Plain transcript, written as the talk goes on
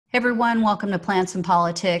Hey everyone, welcome to Plants and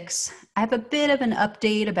Politics. I have a bit of an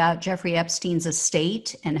update about Jeffrey Epstein's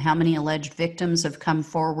estate and how many alleged victims have come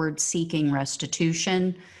forward seeking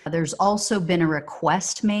restitution. There's also been a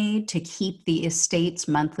request made to keep the estate's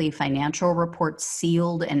monthly financial reports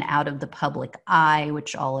sealed and out of the public eye,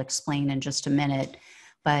 which I'll explain in just a minute.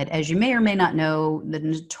 But as you may or may not know, the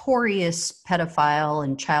notorious pedophile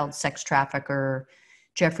and child sex trafficker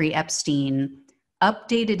Jeffrey Epstein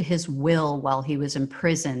updated his will while he was in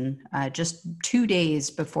prison just 2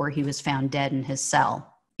 days before he was found dead in his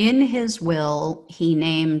cell. In his will, he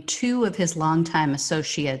named two of his longtime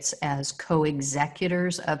associates as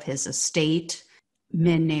co-executors of his estate,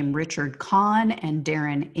 men named Richard Kahn and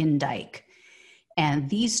Darren Indike. And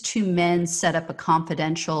these two men set up a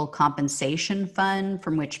confidential compensation fund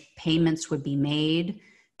from which payments would be made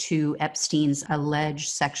to Epstein's alleged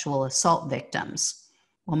sexual assault victims.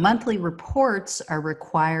 Well, monthly reports are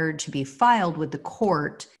required to be filed with the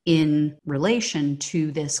court in relation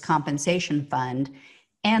to this compensation fund,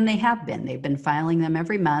 and they have been. They've been filing them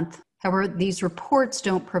every month. However, these reports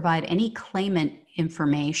don't provide any claimant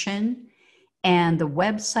information, and the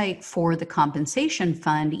website for the compensation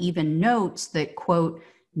fund even notes that, quote,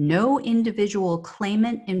 no individual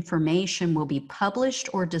claimant information will be published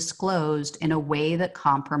or disclosed in a way that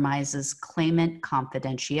compromises claimant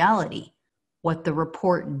confidentiality. What the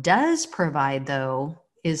report does provide, though,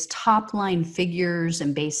 is top-line figures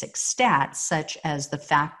and basic stats, such as the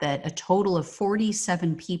fact that a total of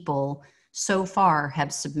 47 people so far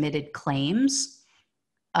have submitted claims.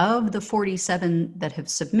 Of the 47 that have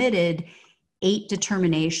submitted, 8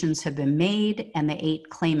 determinations have been made and the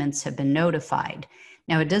 8 claimants have been notified.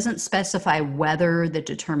 Now, it doesn't specify whether the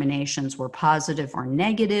determinations were positive or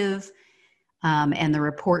negative. And the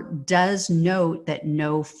report does note that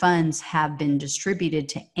no funds have been distributed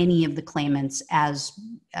to any of the claimants as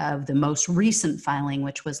of the most recent filing,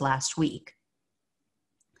 which was last week.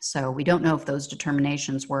 So we don't know if those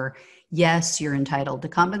determinations were, yes, you're entitled to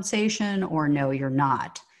compensation, or no, you're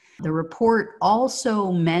not. The report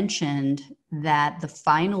also mentioned that the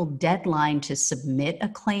final deadline to submit a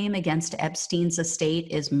claim against Epstein's estate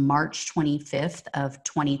is March 25th of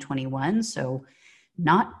 2021. So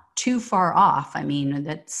not too far off. I mean,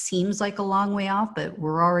 that seems like a long way off, but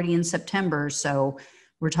we're already in September. So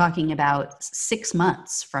we're talking about 6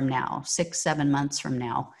 months from now, 6-7 months from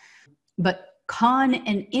now. But Kahn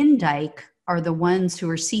and Indike are the ones who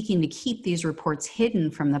are seeking to keep these reports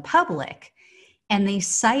hidden from the public. And they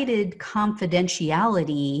cited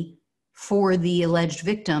confidentiality for the alleged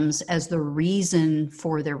victims as the reason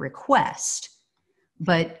for their request.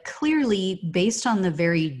 But clearly, based on the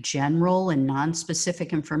very general and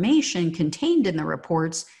non-specific information contained in the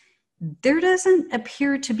reports, there doesn't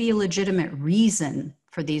appear to be a legitimate reason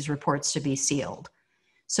for these reports to be sealed.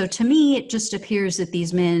 So to me, it just appears that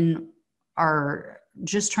these men are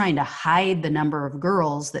just trying to hide the number of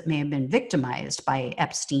girls that may have been victimized by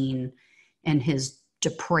Epstein and his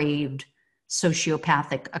depraved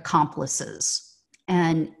sociopathic accomplices.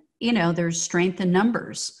 And, you know, there's strength in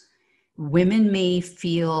numbers. Women may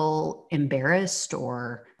feel embarrassed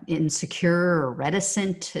or insecure or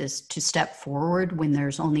reticent to step forward when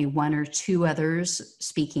there's only 1 or 2 others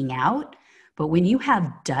speaking out. But when you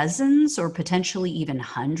have dozens or potentially even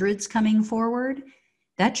hundreds coming forward,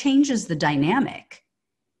 that changes the dynamic.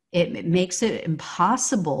 It makes it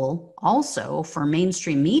impossible also for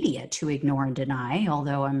mainstream media to ignore and deny,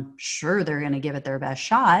 although I'm sure they're going to give it their best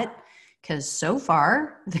shot, because so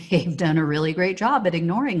far they've done a really great job at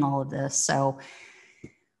ignoring all of this. So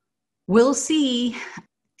we'll see.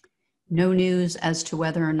 No news as to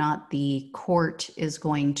whether or not the court is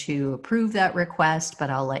going to approve that request,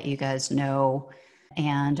 but I'll let you guys know.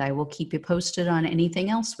 And I will keep you posted on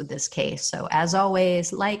anything else with this case. So as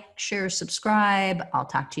always, like, share, subscribe. I'll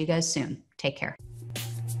talk to you guys soon. Take care.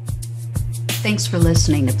 Thanks for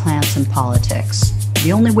listening to Plants and Politics.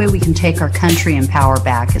 The only way we can take our country and power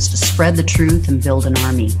back is to spread the truth and build an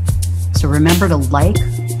army. So remember to like,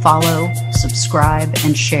 follow, subscribe,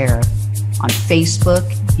 and share on Facebook,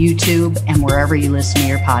 YouTube, and wherever you listen to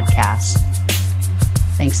your podcasts.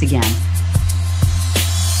 Thanks again.